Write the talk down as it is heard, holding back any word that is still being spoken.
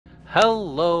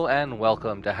Hello and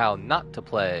welcome to How Not to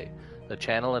Play, the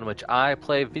channel in which I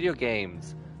play video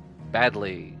games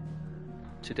badly.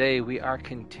 Today we are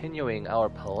continuing our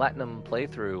platinum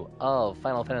playthrough of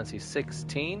Final Fantasy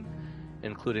XVI,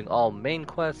 including all main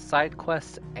quests, side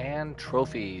quests, and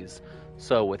trophies.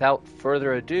 So without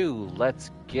further ado, let's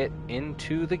get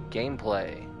into the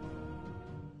gameplay.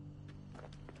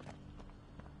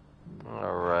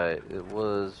 Alright, it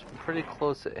was pretty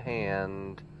close at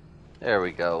hand. There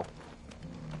we go.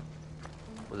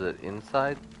 Was it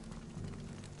inside?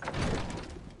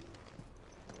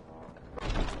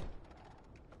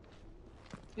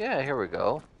 Yeah, here we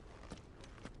go.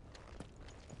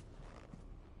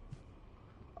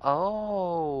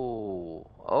 Oh,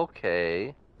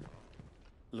 okay.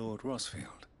 Lord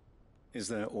Rosfield, is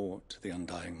there aught the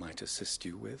Undying might assist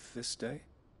you with this day?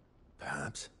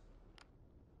 Perhaps.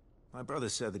 My brother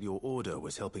said that your order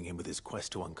was helping him with his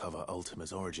quest to uncover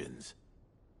Ultima's origins.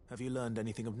 Have you learned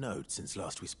anything of note since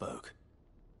last we spoke?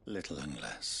 Little and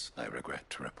less, I regret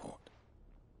to report.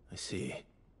 I see.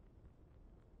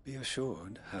 Be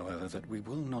assured, however, that we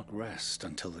will not rest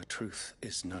until the truth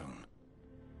is known.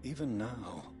 Even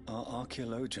now, our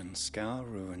archaeologians scour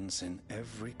ruins in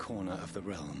every corner of the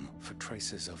realm for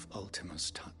traces of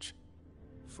Ultima's touch.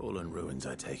 Fallen ruins,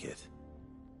 I take it.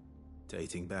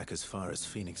 Dating back as far as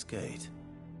Phoenix Gate.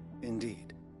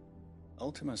 Indeed.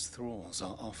 Ultima's thralls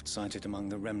are oft sighted among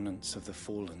the remnants of the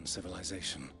fallen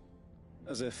civilization,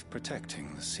 as if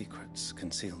protecting the secrets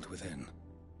concealed within.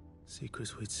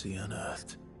 Secrets we'd see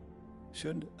unearthed.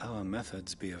 Should our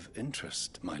methods be of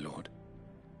interest, my lord,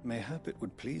 mayhap it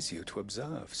would please you to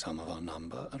observe some of our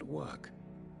number at work.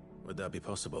 Would that be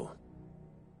possible?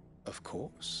 Of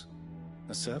course.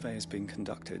 A survey is being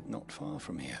conducted not far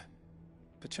from here.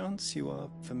 Perchance you are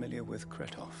familiar with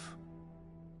Kretov,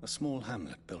 a small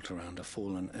hamlet built around a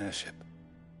fallen airship.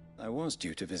 I was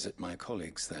due to visit my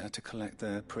colleagues there to collect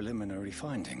their preliminary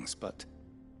findings, but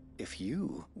if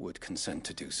you would consent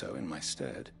to do so in my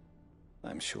stead,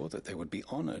 I'm sure that they would be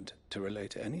honored to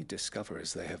relate any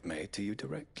discoveries they have made to you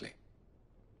directly.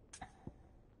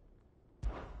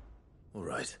 All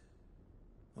right.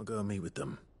 I'll go and meet with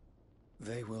them.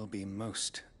 They will be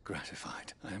most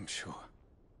gratified, I am sure.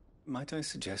 Might I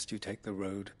suggest you take the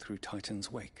road through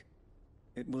Titan's Wake?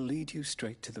 It will lead you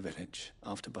straight to the village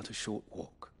after but a short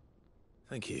walk.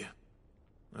 Thank you.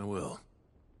 I will.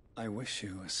 I wish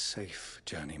you a safe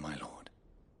journey, my lord.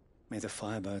 May the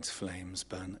Firebird's flames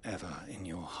burn ever in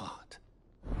your heart.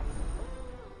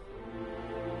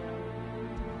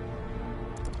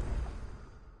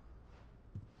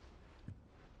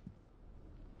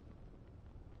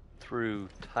 Through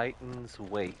Titan's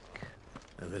Wake.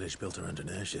 A village built around an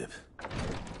airship.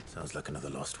 Sounds like another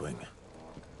Lost Wing.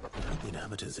 I hope the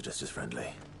inhabitants are just as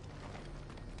friendly.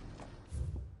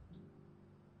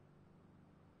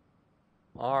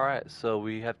 Alright, so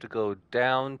we have to go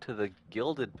down to the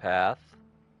Gilded Path.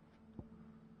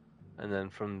 And then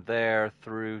from there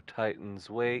through Titan's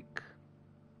Wake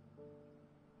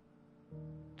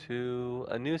to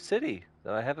a new city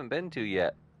that I haven't been to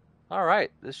yet.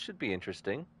 Alright, this should be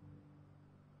interesting.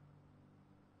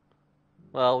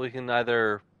 Well, we can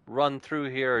either run through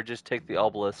here or just take the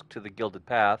obelisk to the Gilded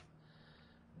Path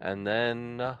and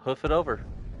then hoof it over.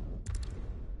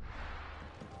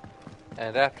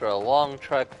 And after a long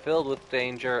trek filled with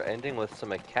danger, ending with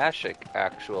some Akashic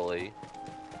actually,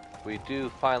 we do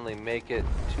finally make it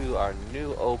to our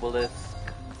new obelisk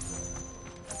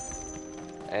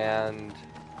and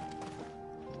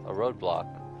a roadblock.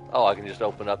 Oh, I can just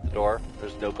open up the door.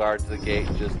 There's no guard to the gate,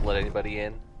 just let anybody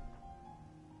in.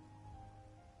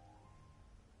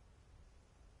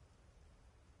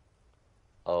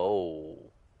 Oh.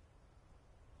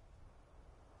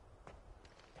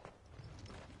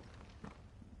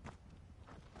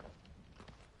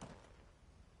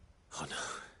 Oh no.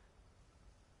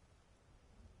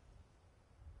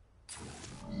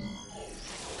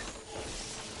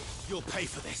 You'll pay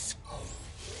for this.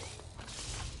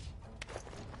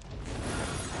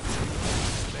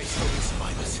 They still be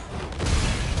survivors.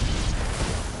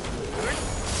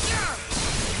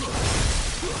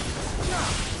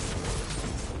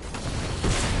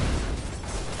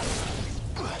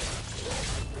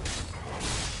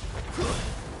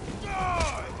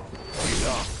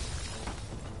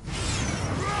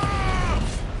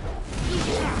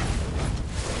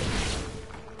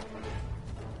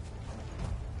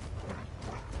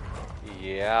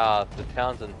 Yeah, if the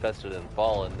town's infested and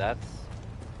fallen,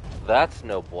 that's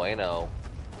no bueno.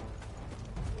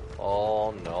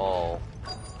 Oh no.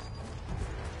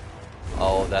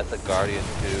 Oh, that's a guardian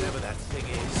too. Whatever that thing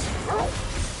is,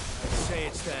 I'd say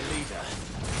it's their leader.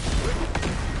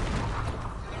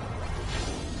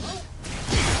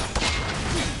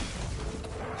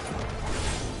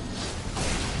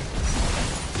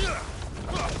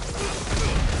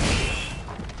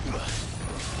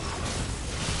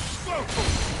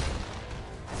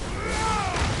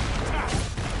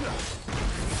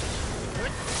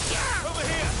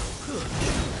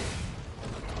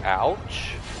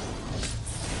 Ouch.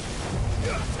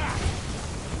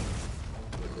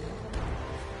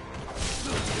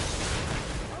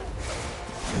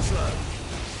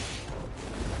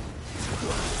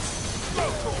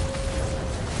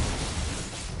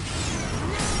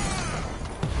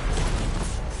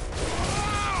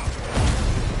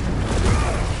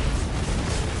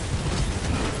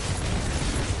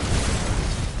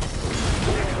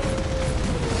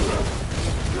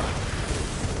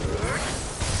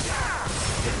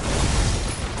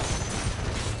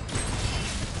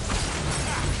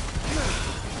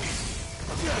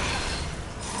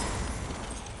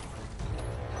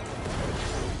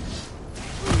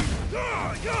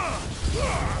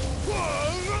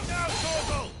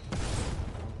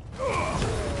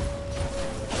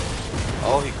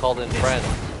 Oh, he called in friends.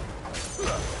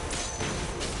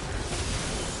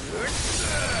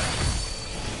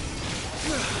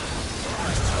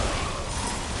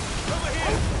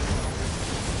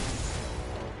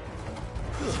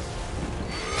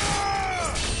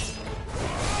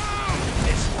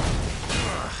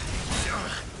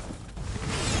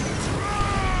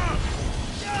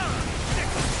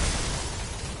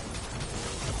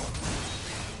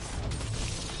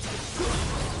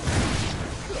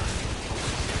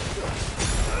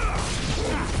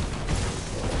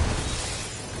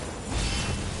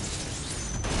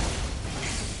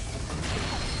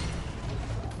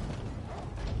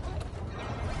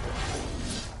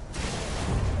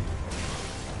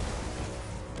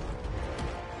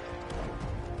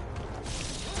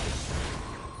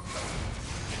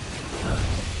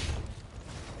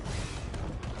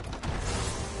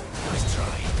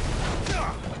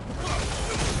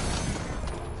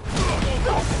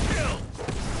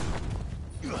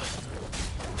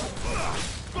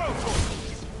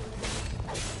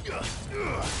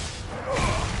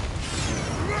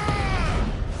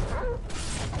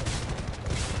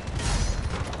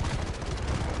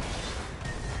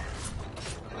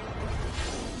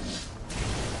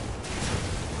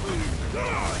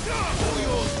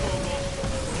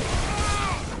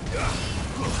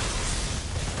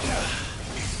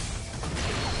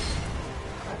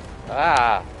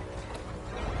 Ah.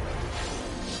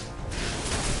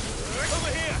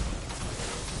 Over here.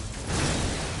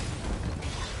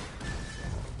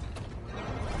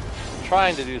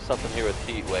 Trying to do something here with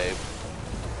Heat Wave.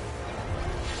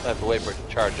 I have to wait for it to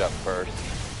charge up first.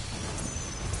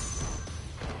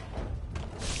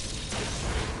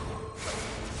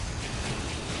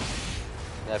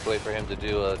 I have to wait for him to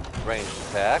do a ranged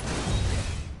attack.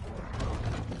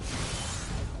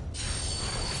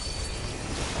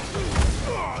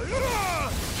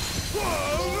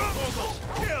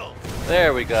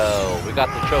 There we go. We got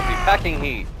the trophy packing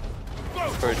heat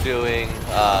for doing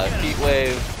heat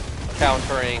wave,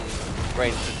 countering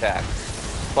ranged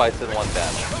attacks twice in one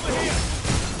battle.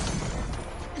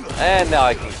 And now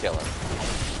I can kill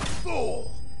him.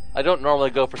 I don't normally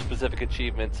go for specific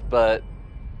achievements, but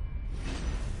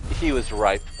he was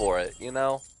ripe for it, you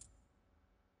know?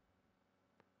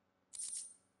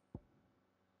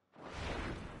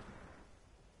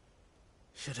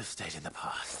 Should have stayed in the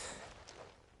past.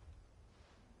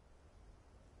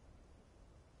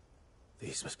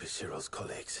 These must be Cyril's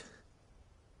colleagues.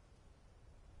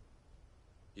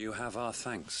 You have our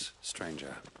thanks,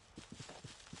 stranger.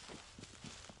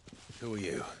 Who are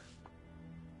you?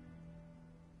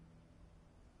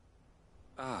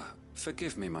 Ah,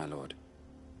 forgive me, my lord.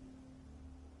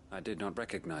 I did not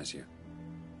recognize you.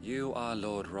 You are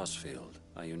Lord Rosfield,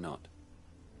 are you not?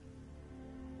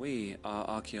 We are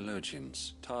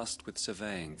archaeologians, tasked with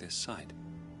surveying this site.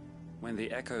 When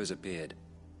the echoes appeared,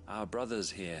 our brothers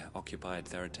here occupied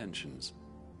their attentions.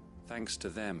 Thanks to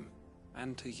them,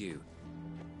 and to you,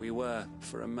 we were,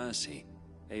 for a mercy,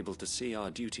 able to see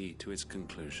our duty to its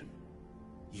conclusion.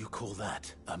 You call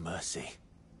that a mercy?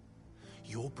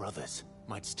 Your brothers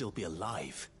might still be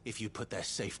alive if you put their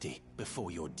safety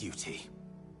before your duty.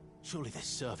 Surely this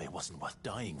survey wasn't worth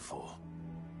dying for.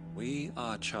 We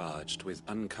are charged with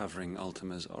uncovering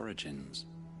Ultima's origins,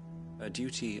 a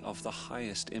duty of the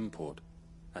highest import,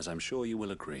 as I'm sure you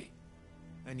will agree.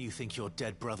 And you think your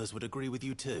dead brothers would agree with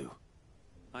you too?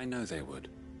 I know they would.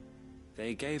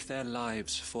 They gave their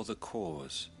lives for the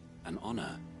cause, an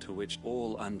honor to which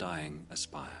all Undying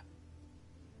aspire.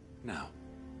 Now,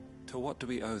 to what do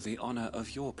we owe the honor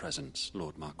of your presence,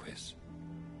 Lord Marquis?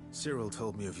 Cyril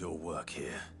told me of your work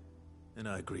here, and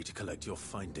I agreed to collect your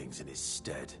findings in his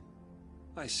stead.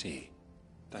 I see.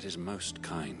 That is most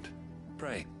kind.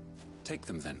 Pray, take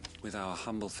them then, with our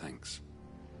humble thanks.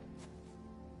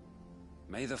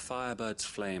 May the Firebird's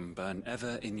flame burn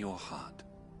ever in your heart,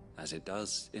 as it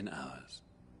does in ours.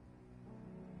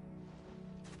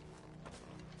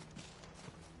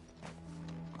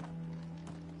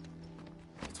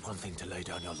 one thing to lay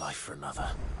down your life for another.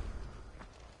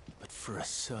 But for a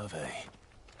survey...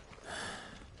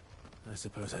 I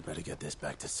suppose I'd better get this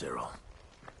back to Cyril.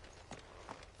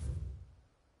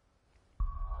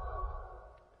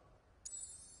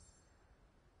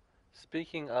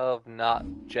 Speaking of not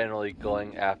generally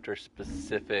going after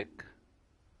specific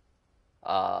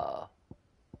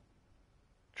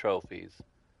trophies,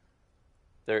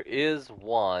 there is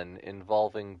one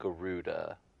involving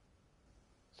Garuda.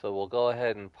 So we'll go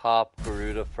ahead and pop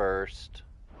Garuda first.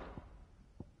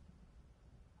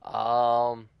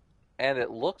 And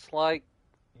it looks like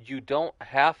you don't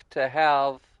have to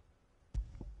have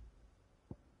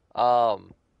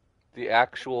the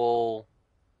actual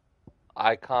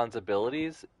icons'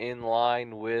 abilities in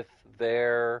line with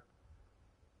their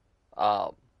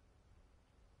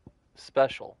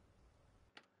special.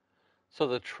 So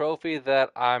the trophy that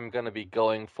I'm going to be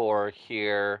going for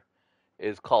here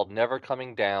is called Never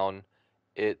Coming Down.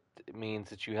 It means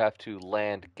that you have to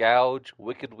land Gouge,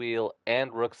 Wicked Wheel,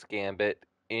 and Rook's Gambit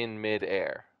in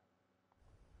mid-air.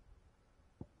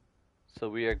 So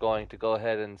we are going to go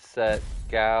ahead and set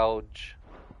Gouge,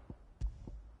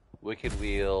 Wicked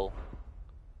Wheel,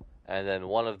 and then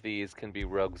one of these can be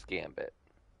Rogue's Gambit.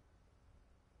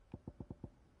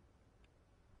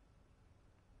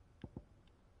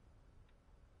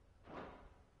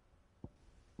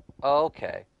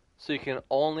 Okay, so you can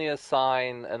only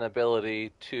assign an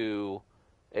ability to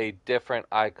a different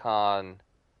icon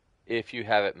if you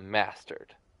have it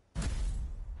mastered.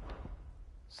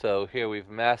 So here we've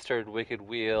mastered Wicked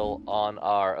Wheel on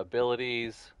our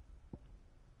abilities,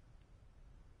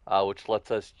 which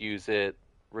lets us use it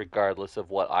regardless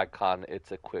of what icon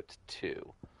it's equipped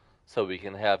to. So we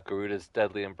can have Garuda's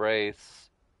Deadly Embrace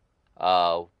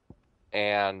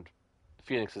and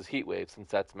Phoenix's Heatwave, since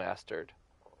that's mastered.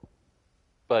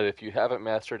 But if you haven't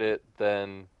mastered it,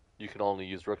 then you can only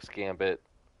use Rook's Gambit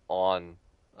on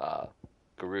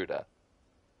Garuda.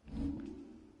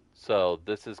 So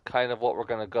this is kind of what we're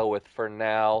going to go with for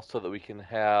now, so that we can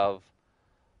have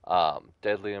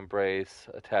Deadly Embrace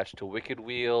attached to Wicked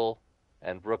Wheel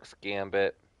and Rook's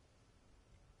Gambit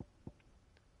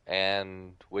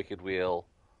and Wicked Wheel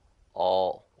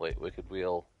Wicked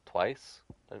Wheel twice?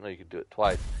 I didn't know you could do it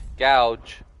twice.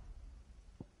 Gouge,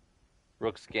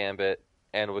 Rook's Gambit,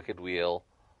 and Wicked Wheel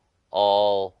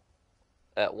all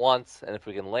at once, and if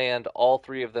we can land all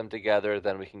three of them together,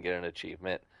 then we can get an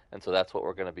achievement. And so that's what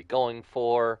we're going to be going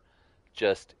for,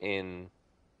 just in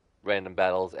random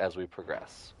battles as we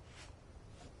progress.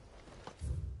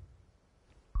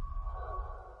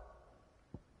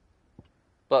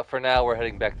 But for now, we're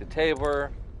heading back to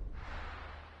Tabor.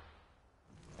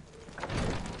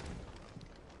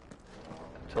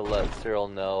 To let Cyril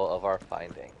know of our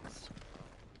findings.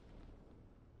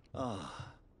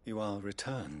 Ah, you are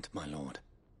returned, my lord.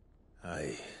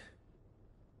 I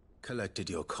collected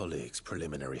your colleagues'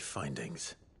 preliminary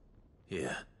findings.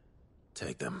 Here,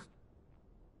 take them.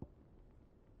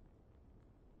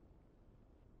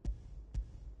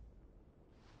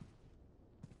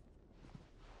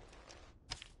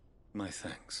 My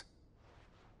thanks.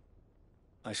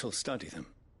 I shall study them,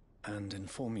 and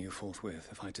inform you forthwith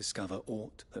if I discover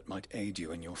aught that might aid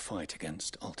you in your fight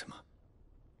against Ultima.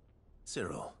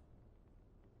 Cyril,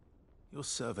 your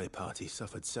survey party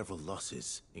suffered several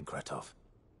losses in Kretov.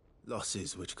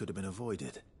 Losses which could have been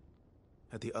avoided,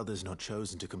 had the others not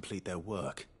chosen to complete their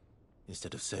work,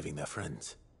 instead of saving their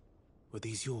friends. Were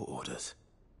these your orders?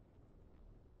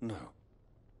 No.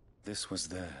 This was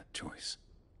their choice.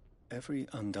 Every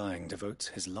Undying devotes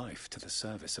his life to the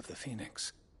service of the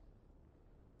Phoenix.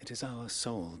 It is our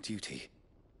sole duty,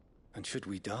 and should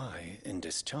we die in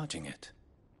discharging it,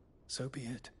 so be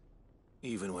it.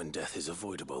 Even when death is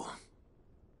avoidable.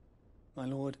 My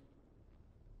lord,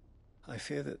 I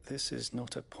fear that this is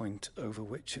not a point over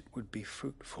which it would be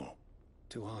fruitful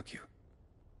to argue.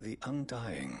 The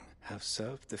Undying have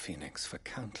served the Phoenix for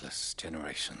countless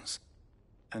generations,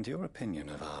 and your opinion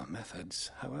of our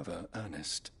methods, however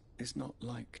earnest, is not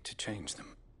like to change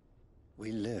them.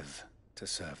 We live to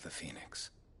serve the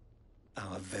Phoenix.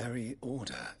 Our very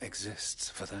order exists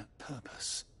for that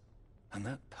purpose, and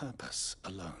that purpose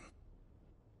alone.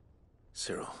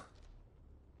 Cyril,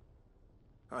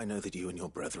 I know that you and your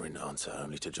brethren answer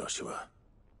only to Joshua,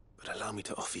 but allow me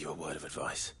to offer you a word of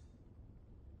advice.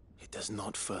 It does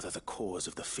not further the cause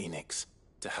of the Phoenix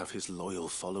to have his loyal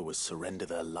followers surrender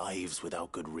their lives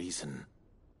without good reason.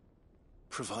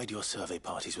 Provide your survey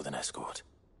parties with an escort,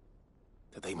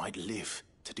 that they might live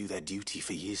to do their duty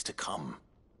for years to come.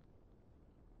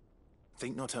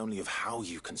 Think not only of how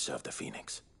you can serve the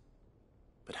Phoenix,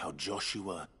 but how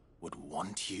Joshua would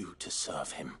want you to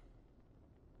serve him.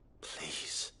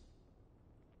 Please.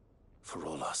 for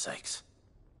all our sakes.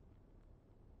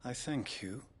 I thank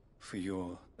you for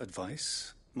your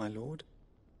advice, my lord.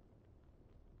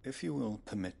 If you will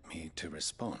permit me to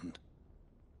respond,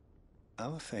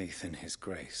 our faith in his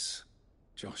grace,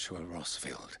 Joshua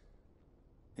Rossfield,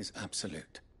 is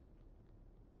absolute.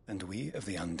 And we of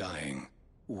the Undying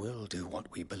will do what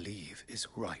we believe is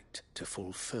right to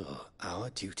fulfill our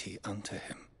duty unto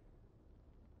him.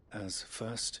 As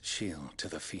first shield to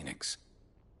the Phoenix,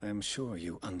 I am sure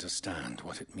you understand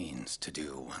what it means to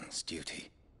do one's duty.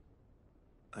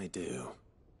 I do.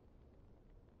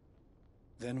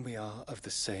 Then we are of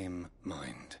the same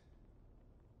mind.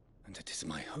 And it is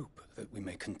my hope that we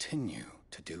may continue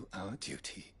to do our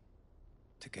duty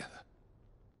together.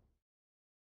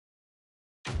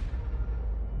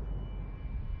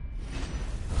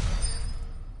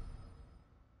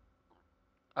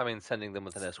 I mean, sending them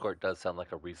with an escort does sound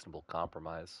like a reasonable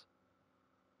compromise.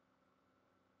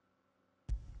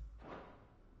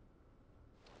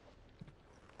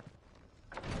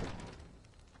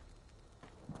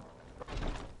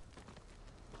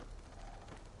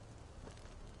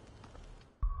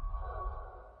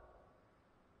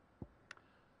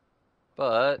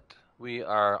 But we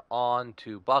are on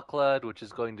to Buckled, which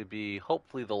is going to be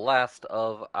hopefully the last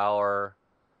of our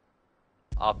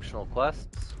optional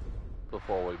quests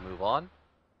before we move on.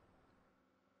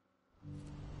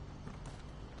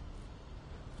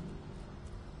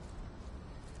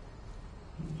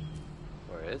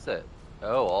 Where is it?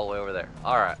 Oh, all the way over there.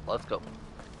 Alright, let's go.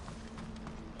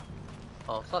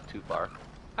 Oh, it's not too far.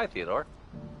 Hi, Theodore.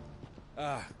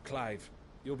 Ah, Clive.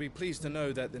 You'll be pleased to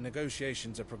know that the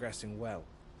negotiations are progressing well.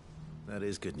 That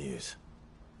is good news.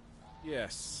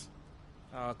 Yes.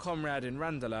 Our comrade in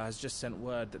Randala has just sent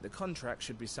word that the contract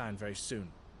should be signed very soon.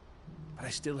 But I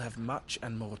still have much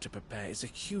and more to prepare. It's a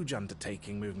huge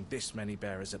undertaking moving this many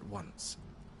bearers at once.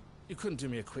 You couldn't do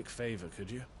me a quick favor, could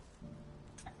you?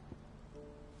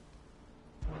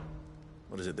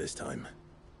 What is it this time?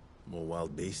 More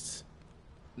wild beasts?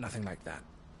 Nothing like that.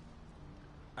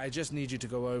 I just need you to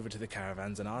go over to the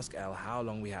caravans and ask El how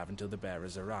long we have until the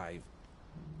bearers arrive.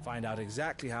 Find out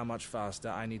exactly how much faster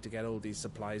I need to get all these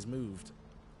supplies moved.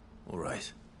 All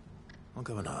right. I'll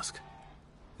go and ask.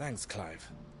 Thanks,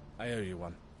 Clive. I owe you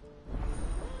one.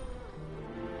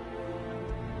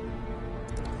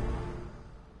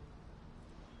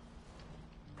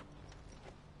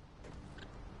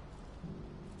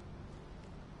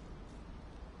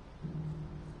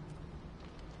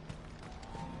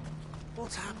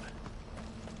 What's happened?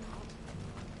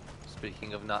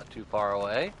 Speaking of not too far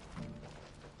away.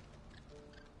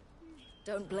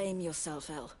 Don't blame yourself,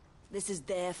 El. This is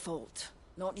their fault,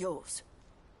 not yours.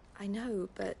 I know,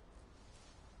 but...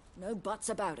 No buts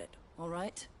about it, all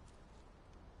right?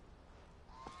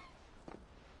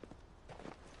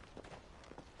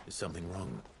 Is something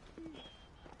wrong?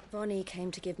 Vonnie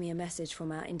came to give me a message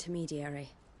from our intermediary.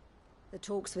 The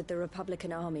talks with the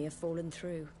Republican Army have fallen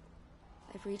through.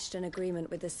 They've reached an agreement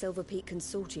with the Silver Peak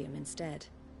Consortium instead.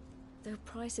 Though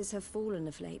prices have fallen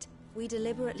of late, we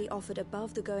deliberately offered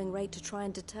above the going rate to try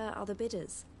and deter other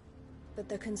bidders. But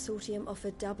the Consortium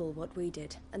offered double what we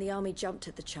did, and the Army jumped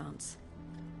at the chance.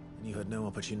 And you had no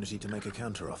opportunity to make a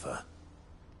counteroffer?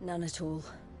 None at all.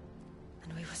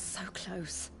 And we were so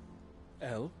close.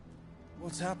 El?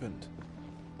 What's happened?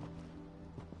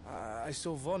 I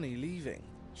saw Vonnie leaving.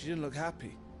 She didn't look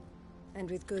happy. And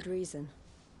with good reason.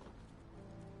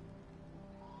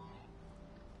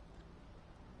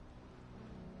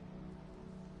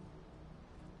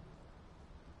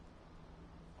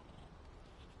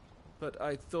 But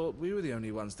I thought we were the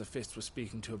only ones the Fist were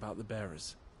speaking to about the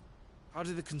bearers. How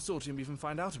did the Consortium even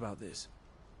find out about this?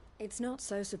 It's not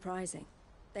so surprising.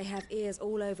 They have ears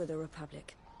all over the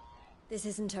Republic. This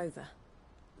isn't over.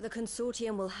 The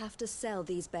Consortium will have to sell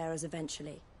these bearers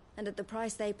eventually, and at the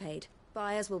price they paid,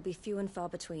 buyers will be few and far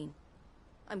between.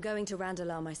 I'm going to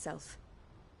Randalar myself.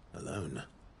 Alone?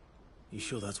 You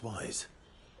sure that's wise?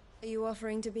 Are you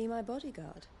offering to be my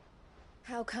bodyguard?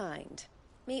 How kind.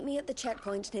 Meet me at the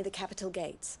checkpoint near the capital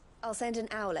gates. I'll send an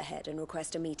owl ahead and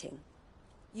request a meeting.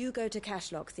 You go to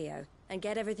Cashlock, Theo, and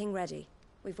get everything ready.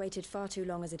 We've waited far too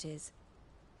long as it is.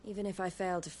 Even if I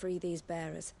fail to free these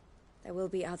bearers, there will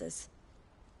be others.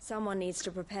 Someone needs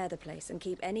to prepare the place and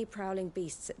keep any prowling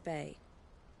beasts at bay.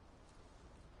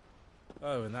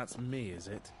 Oh, and that's me, is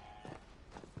it?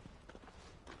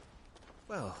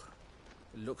 Well,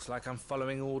 it looks like I'm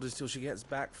following orders till she gets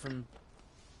back from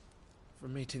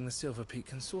meeting the Silver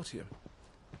Peak Consortium,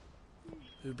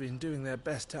 who've been doing their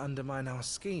best to undermine our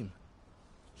scheme.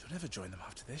 She'll never join them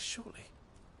after this, surely.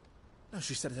 No,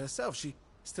 she said it herself. She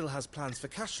still has plans for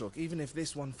Cashlock, even if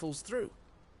this one falls through.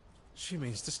 She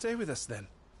means to stay with us then.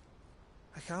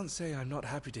 I can't say I'm not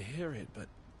happy to hear it, but...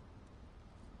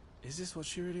 is this what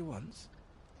she really wants?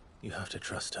 You have to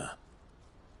trust her.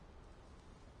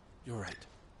 You're right.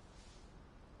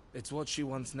 It's what she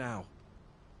wants now.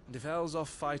 And if Elle's off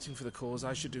fighting for the cause,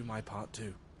 I should do my part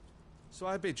too. So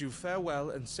I bid you farewell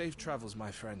and safe travels,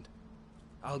 my friend.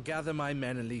 I'll gather my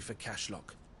men and leave for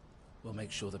Cashlock. We'll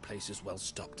make sure the place is well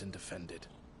stocked and defended.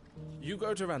 You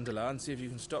go to Randala and see if you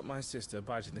can stop my sister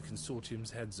biting the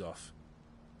Consortium's heads off.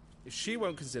 If she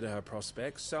won't consider her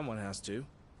prospects, someone has to.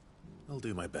 I'll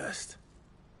do my best.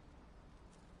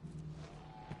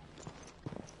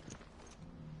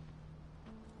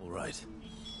 All right.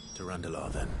 To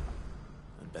Randala then.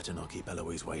 And better not keep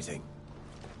Eloise waiting.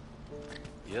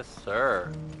 Yes,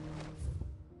 sir.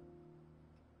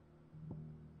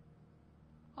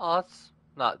 Oh, that's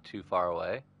not too far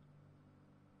away.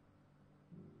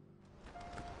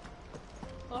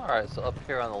 Alright, so up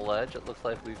here on the ledge, it looks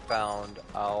like we found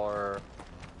our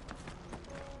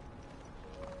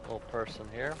little person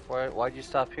here. Why'd you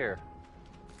stop here?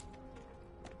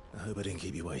 I hope I didn't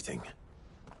keep you waiting.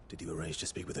 Did you arrange to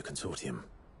speak with the Consortium?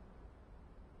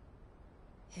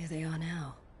 Here they are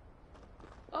now.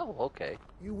 Oh, okay.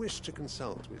 You wish to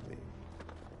consult with me?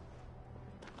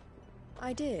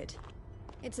 I did.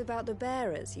 It's about the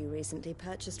bearers you recently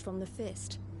purchased from the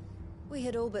Fist. We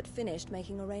had all but finished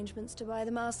making arrangements to buy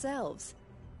them ourselves,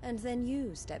 and then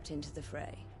you stepped into the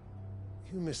fray.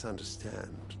 You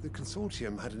misunderstand. The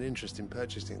Consortium had an interest in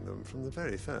purchasing them from the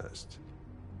very first.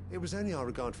 It was only our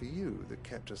regard for you that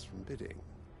kept us from bidding.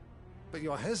 But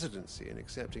your hesitancy in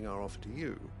accepting our offer to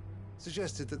you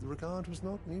suggested that the regard was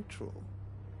not mutual.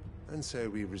 And so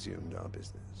we resumed our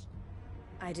business.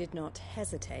 I did not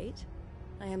hesitate.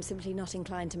 I am simply not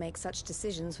inclined to make such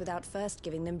decisions without first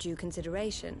giving them due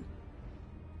consideration.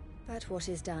 But what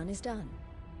is done is done.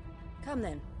 Come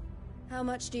then. How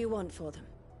much do you want for them?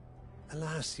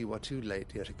 Alas, you are too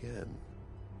late yet again.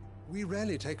 We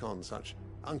rarely take on such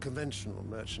unconventional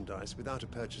merchandise without a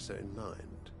purchaser in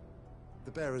mind.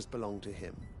 The bearers belong to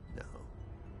him now.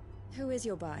 Who is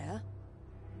your buyer?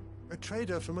 A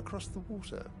trader from across the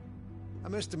water. A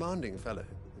most demanding fellow,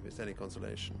 if it's any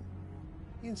consolation.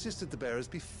 He insisted the bearers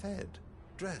be fed,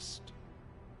 dressed,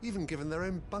 even given their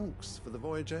own bunks for the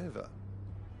voyage over.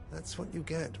 That's what you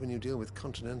get when you deal with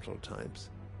continental types.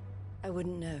 I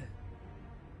wouldn't know.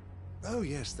 Oh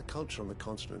yes, the culture on the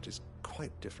continent is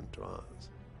quite different to ours.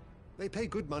 They pay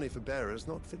good money for bearers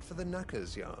not fit for the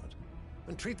knacker's yard,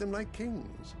 and treat them like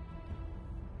kings.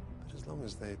 But as long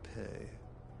as they pay...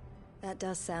 That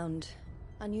does sound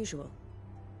unusual.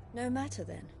 No matter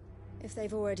then. If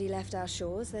they've already left our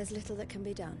shores, there's little that can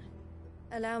be done.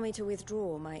 Allow me to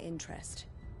withdraw my interest.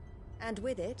 And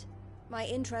with it, my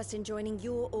interest in joining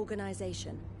your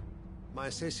organization. My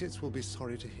associates will be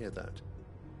sorry to hear that.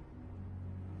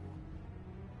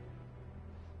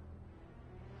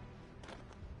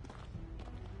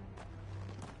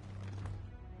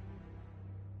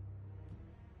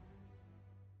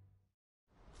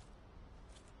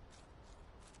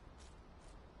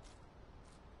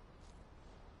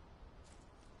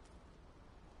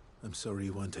 I'm sorry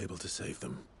you weren't able to save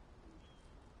them.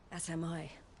 As am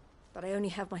I. But I only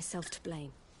have myself to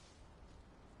blame.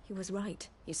 He was right,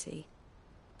 you see.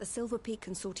 The Silver Peak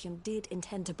Consortium did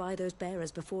intend to buy those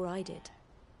bearers before I did.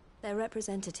 Their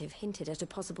representative hinted at a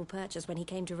possible purchase when he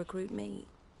came to recruit me.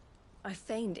 I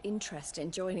feigned interest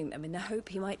in joining them in the hope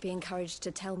he might be encouraged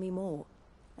to tell me more.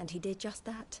 And he did just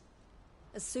that.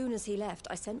 As soon as he left,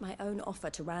 I sent my own offer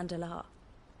to Randala.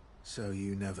 So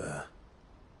you never...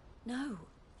 No.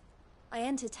 I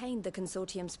entertained the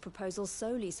Consortium's proposal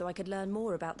solely so I could learn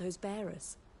more about those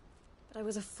bearers. But I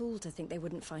was a fool to think they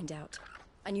wouldn't find out.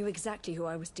 I knew exactly who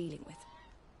I was dealing with.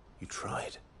 You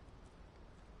tried.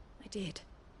 I did.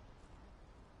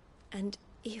 And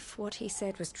if what he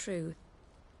said was true,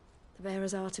 the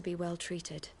bearers are to be well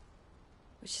treated.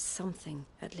 Which is something,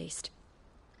 at least.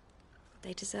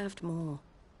 They deserved more.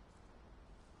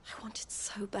 I wanted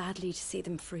so badly to see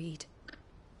them freed.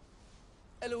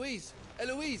 Eloise!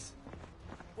 Eloise!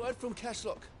 Word from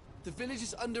Cashlock. The village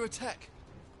is under attack.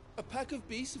 A pack of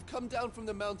beasts have come down from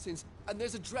the mountains, and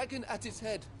there's a dragon at its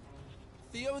head.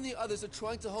 Theo and the others are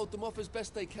trying to hold them off as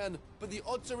best they can, but the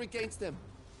odds are against them.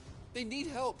 They need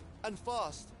help, and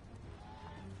fast.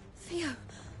 Theo!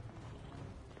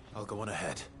 I'll go on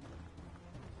ahead.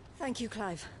 Thank you,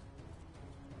 Clive.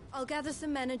 I'll gather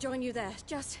some men and join you there.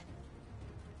 Just...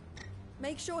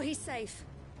 make sure he's safe.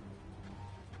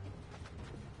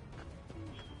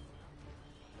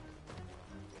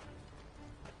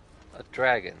 A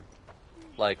dragon.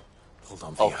 Like, Hold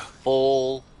on, a Theo.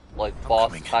 full, like, I'm boss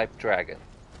coming. type dragon.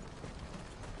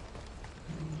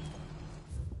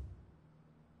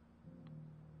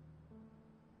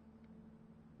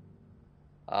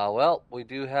 Well, we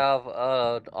do have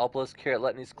an obelisk here at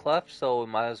Letney's Cleft, so we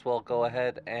might as well go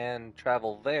ahead and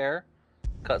travel there.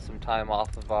 Cut some time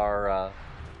off of our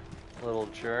little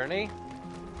journey.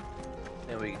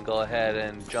 And we can go ahead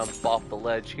and jump off the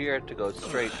ledge here to go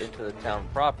straight into the town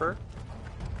proper.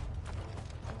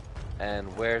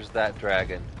 And where's that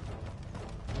dragon?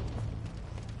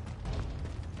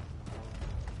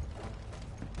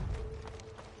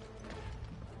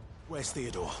 Where's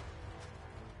Theodore?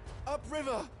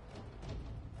 Upriver!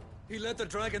 He led the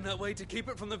dragon that way to keep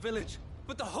it from the village,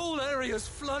 but the whole area's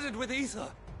flooded with ether.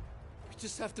 We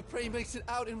just have to pray he makes it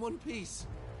out in one piece.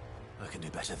 I can do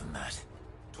better than that.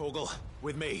 Torgal,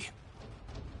 with me.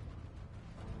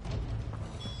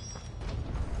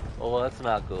 Oh, that's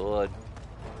not good.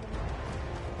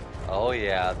 Oh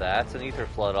yeah, that's an ether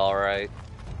flood, alright.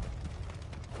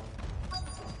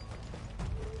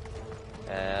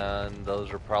 And those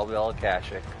are probably all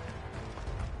Akashic.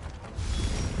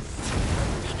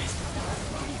 Damn it.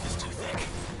 The ether's too thick.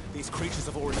 These creatures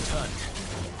have already turned.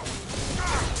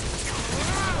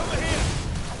 Over here!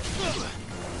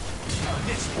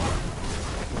 This one.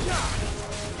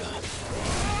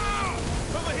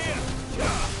 Over here!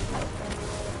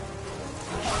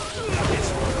 This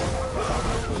one.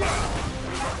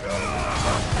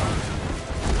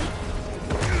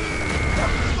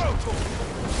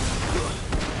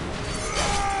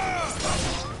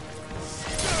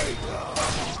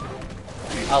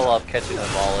 I love catching them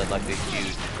all in like a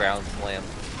huge ground slam.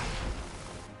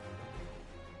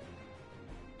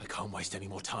 I can't waste any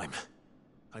more time.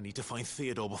 I need to find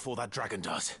Theodore before that dragon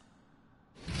does.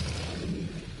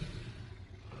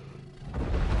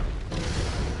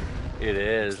 It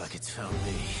is. Looks like it's found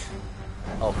me.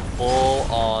 A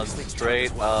full-on,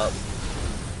 straight up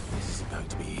This isn't going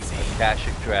to be easy.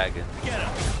 Akashic dragon. Get him!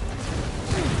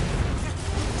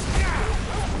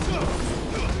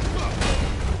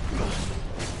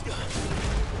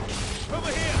 Over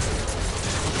here!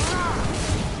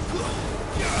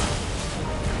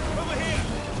 Over here!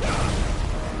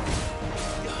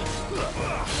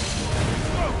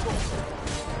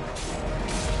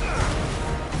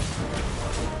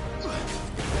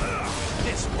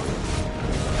 This one.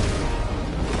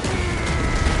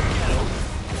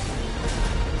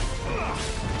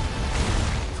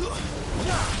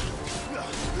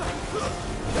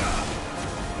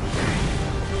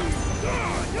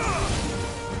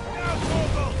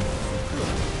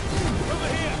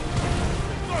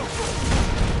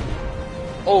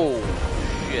 Oh,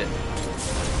 shit.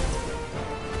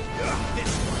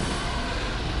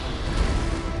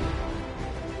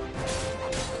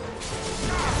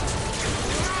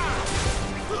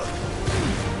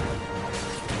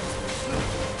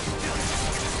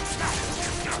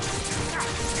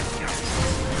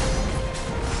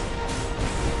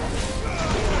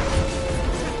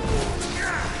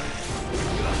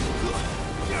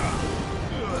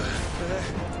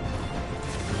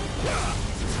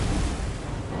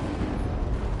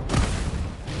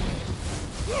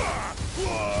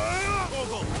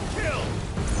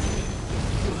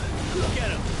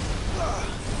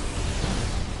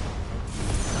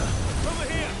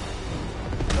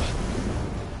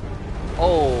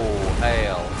 Oh,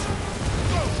 hell.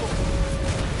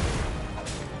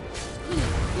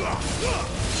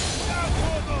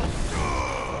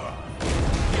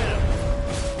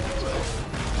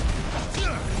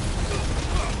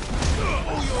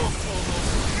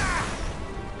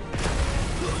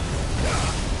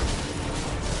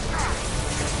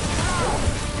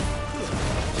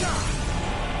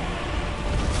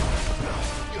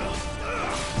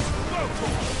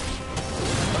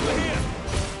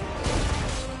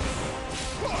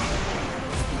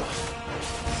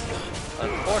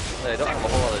 Unfortunately, I don't have a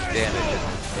whole lot of damage in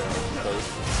this film, so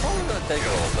it's probably going to take a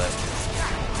little bit.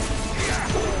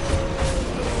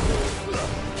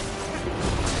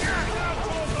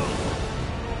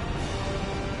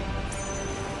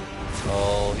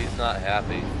 Oh, he's not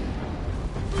happy.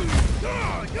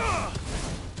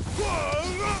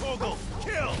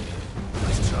 Kill!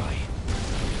 Let's try.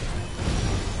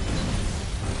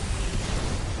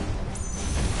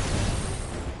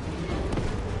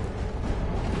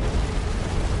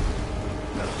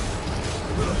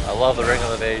 I love the ring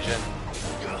of evasion.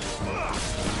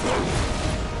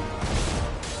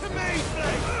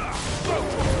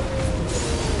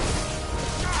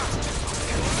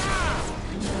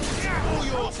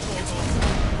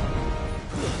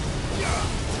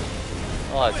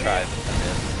 Oh, I tried. I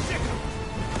missed.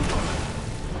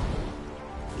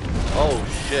 Oh,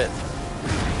 shit.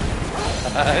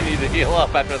 I need to heal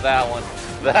up after that one.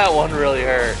 That one really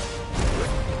hurt.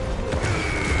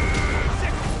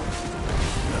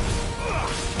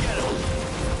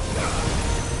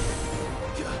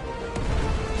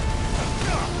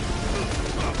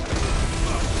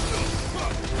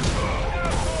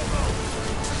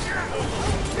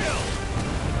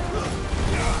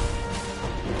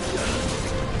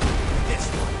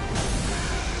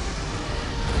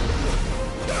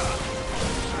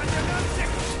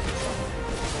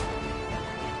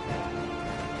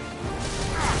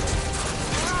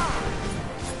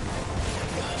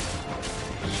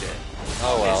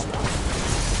 Oh well.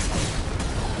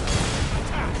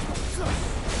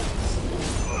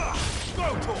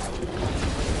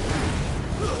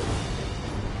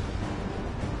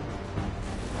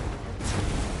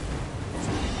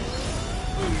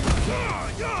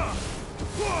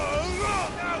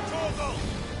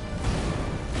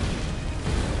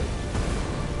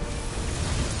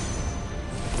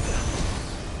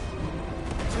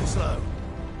 Too slow.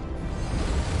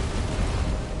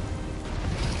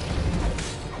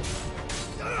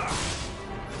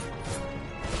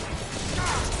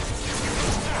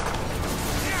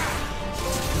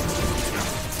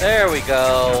 There we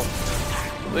go.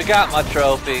 We got my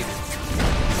trophy.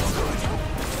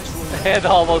 And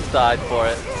almost died for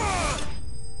it.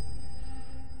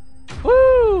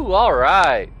 Woo!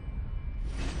 Alright.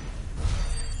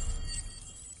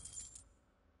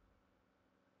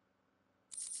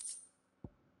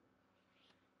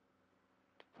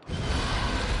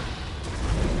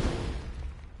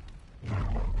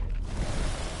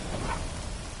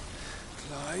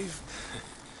 Clive?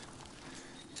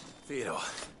 Theodore,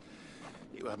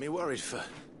 you had me worried for...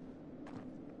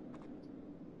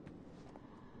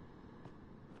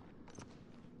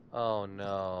 Oh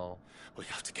no. We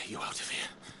have to get you out of here.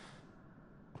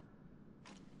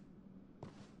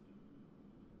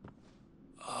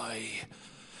 I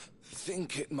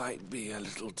think it might be a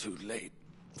little too late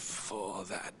for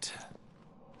that.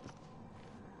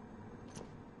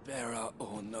 Bearer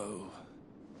or no,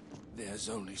 there's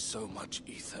only so much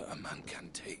ether a man can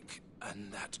take,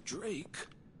 and that Drake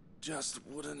just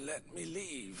wouldn't let me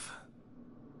leave.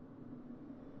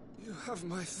 You have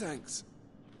my thanks,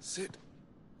 Sid,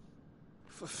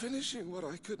 for finishing what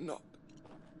I could not.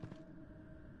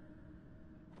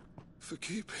 For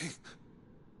keeping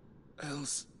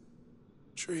Elle's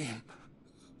dream.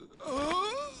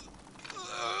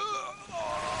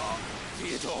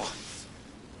 Theodore!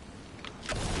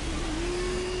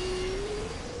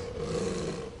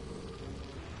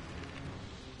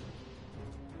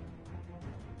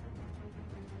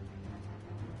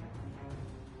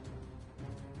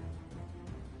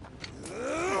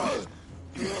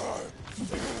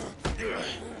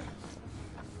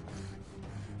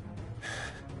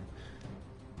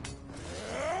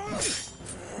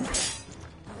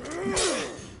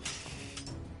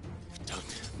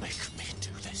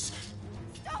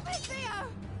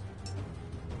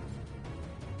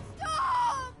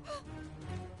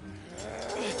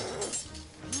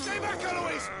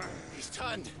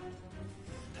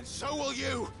 And so will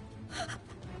you!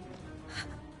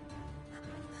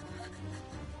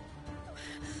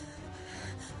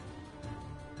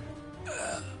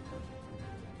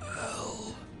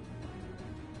 Elle.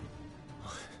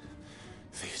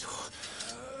 Theodore.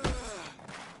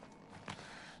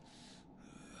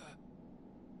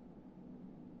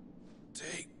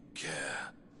 Take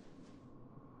care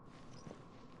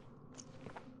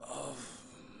of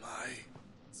my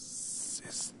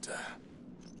sister.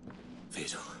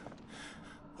 Theodore,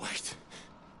 wait.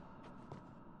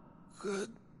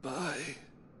 Goodbye,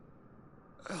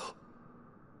 Elle.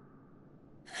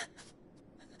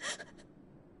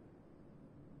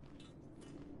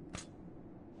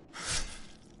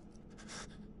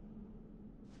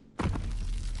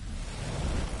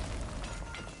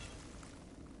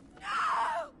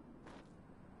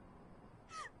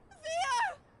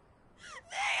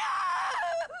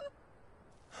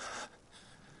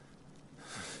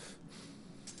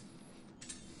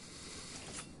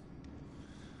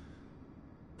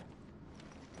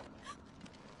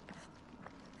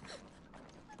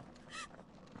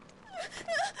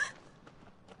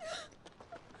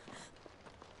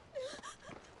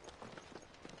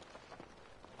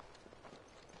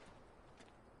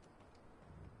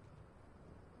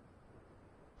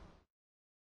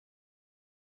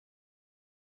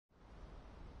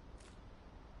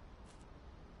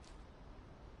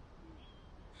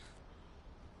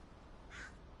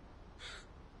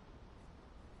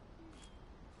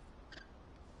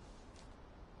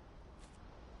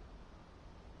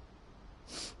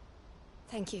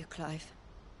 Thank you, Clive.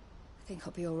 I think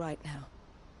I'll be all right now.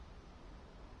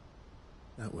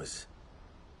 That was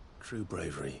true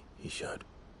bravery he showed.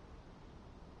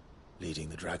 Leading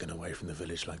the dragon away from the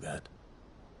village like that.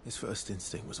 His first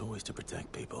instinct was always to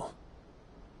protect people.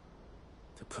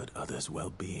 To put others'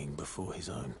 well-being before his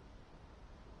own.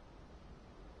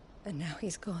 And now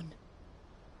he's gone.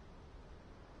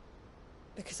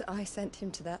 Because I sent him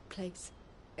to that place,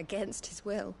 against his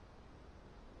will.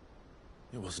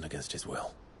 It wasn't against his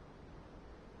will.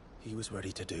 He was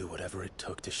ready to do whatever it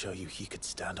took to show you he could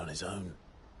stand on his own.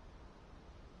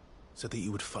 So that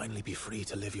you would finally be free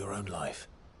to live your own life.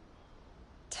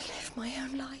 To live of my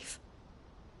own life.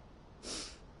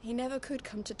 He never could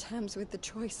come to terms with the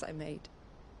choice I made.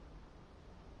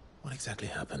 What exactly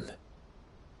happened?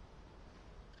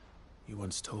 You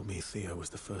once told me Theo was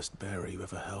the first bearer you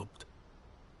ever helped.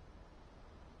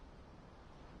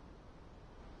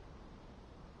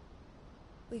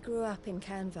 We grew up in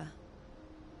Canva.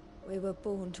 We were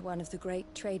born to one of the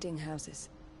great trading houses.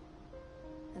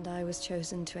 And I was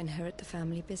chosen to inherit the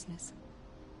family business.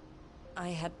 I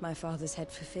had my father's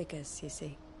head for figures, you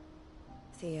see.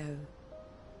 Theo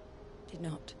did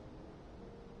not.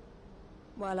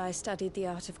 While I studied the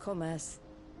art of commerce,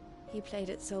 he played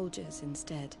at soldiers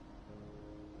instead.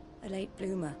 A late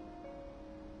bloomer,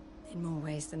 in more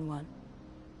ways than one.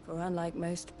 For unlike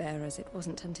most bearers, it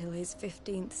wasn't until his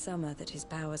 15th summer that his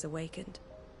powers awakened.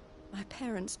 My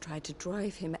parents tried to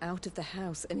drive him out of the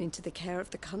house and into the care of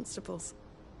the constables.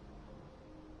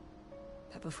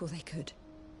 But before they could,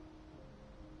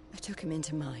 I took him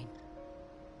into mine.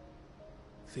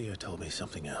 Theo told me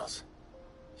something else.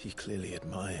 He clearly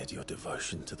admired your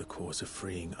devotion to the cause of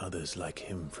freeing others like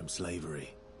him from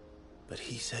slavery. But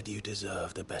he said you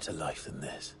deserved a better life than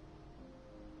this.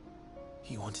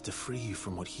 He wanted to free you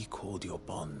from what he called your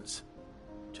bonds,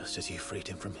 just as you freed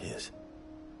him from his.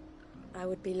 I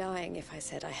would be lying if I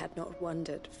said I had not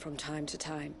wondered from time to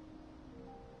time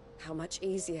how much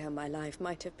easier my life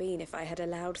might have been if I had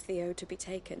allowed Theo to be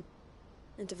taken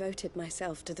and devoted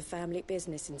myself to the family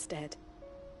business instead.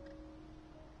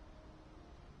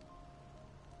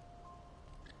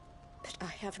 But I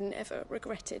have never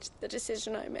regretted the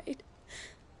decision I made.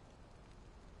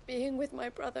 Being with my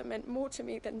brother meant more to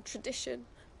me than tradition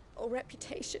or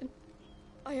reputation.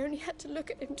 I only had to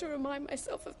look at him to remind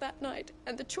myself of that night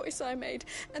and the choice I made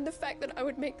and the fact that I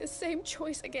would make the same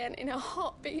choice again in a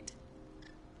heartbeat.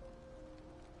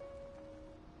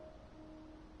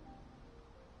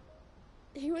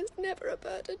 He was never a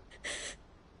burden.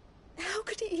 How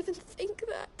could he even think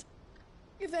that?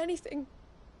 If anything,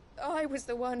 I was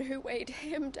the one who weighed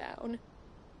him down.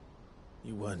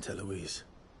 You weren't, Eloise.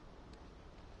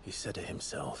 He said it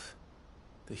himself,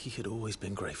 that he had always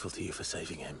been grateful to you for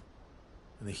saving him,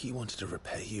 and that he wanted to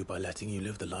repay you by letting you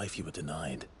live the life you were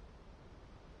denied.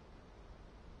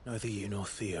 Neither you nor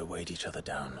Theo weighed each other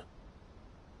down.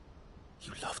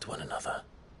 You loved one another.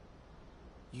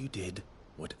 You did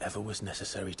whatever was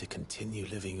necessary to continue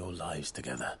living your lives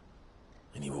together,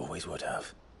 and you always would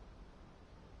have.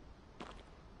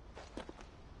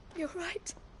 You're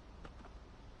right.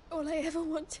 All I ever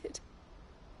wanted,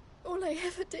 all I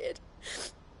ever did,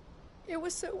 it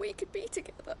was so we could be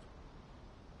together.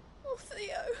 Oh,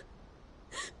 Theo,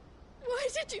 why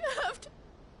did you have to...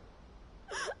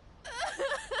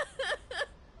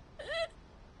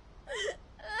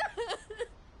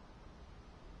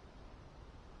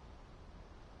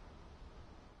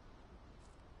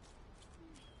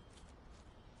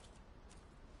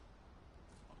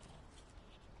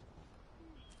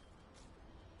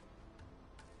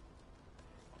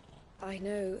 I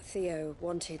know Theo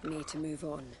wanted me to move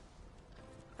on,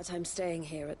 but I'm staying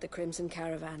here at the Crimson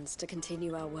Caravans to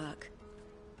continue our work.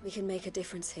 We can make a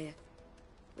difference here.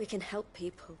 We can help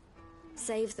people,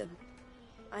 save them.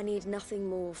 I need nothing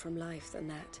more from life than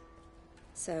that.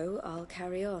 So I'll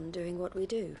carry on doing what we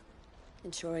do,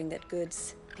 ensuring that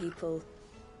goods, people,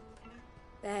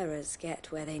 bearers get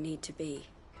where they need to be,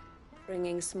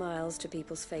 bringing smiles to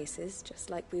people's faces just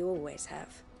like we always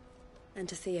have, and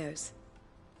to Theo's.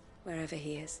 Wherever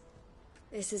he is.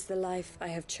 This is the life I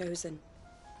have chosen.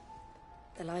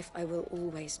 The life I will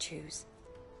always choose.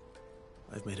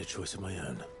 I've made a choice of my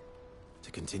own.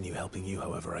 To continue helping you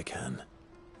however I can.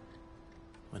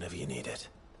 Whenever you need it.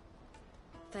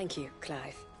 Thank you,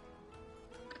 Clive.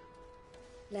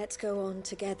 Let's go on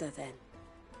together then.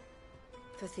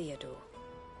 For Theodore.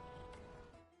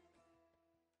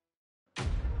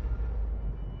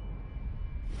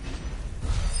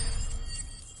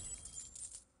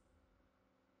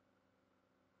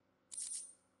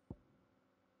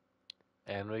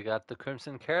 And we got the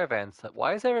Crimson Caravans.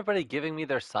 Why is everybody giving me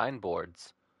their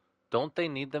signboards? Don't they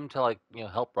need them to, like,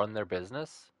 help run their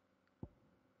business?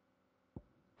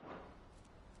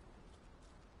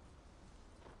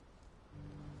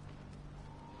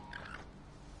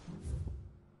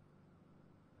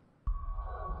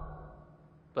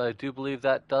 But I do believe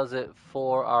that does it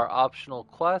for our optional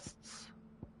quests.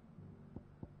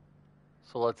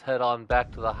 So let's head on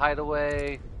back to the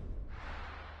hideaway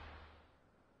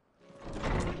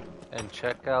and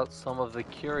check out some of the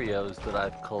curios that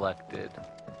I've collected.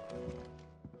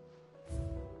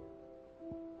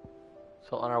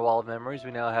 So on our wall of memories,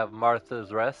 we now have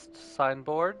Martha's Rest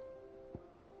signboard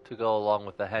to go along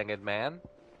with the Hanged Man.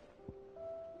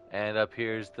 And up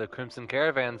here's the Crimson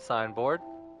Caravan signboard.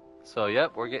 So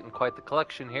yep, we're getting quite the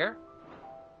collection here.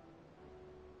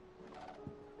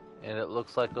 And it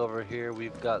looks like over here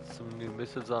we've got some new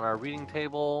missives on our reading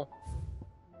table.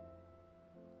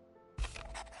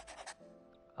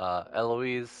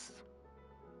 Eloise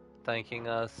thanking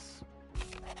us.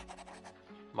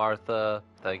 Martha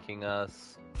thanking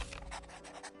us.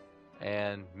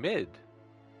 And Mid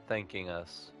thanking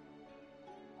us.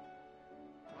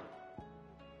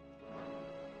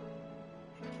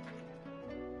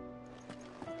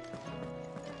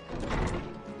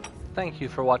 Thank you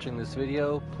for watching this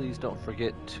video. Please don't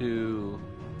forget to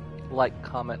like,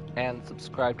 comment, and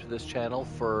subscribe to this channel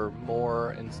for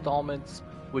more installments,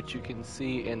 which you can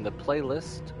see in the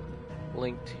playlist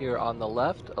linked here on the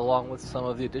left, along with some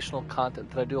of the additional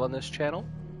content that I do on this channel.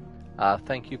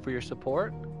 Thank you for your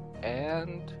support,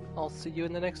 and I'll see you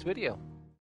in the next video.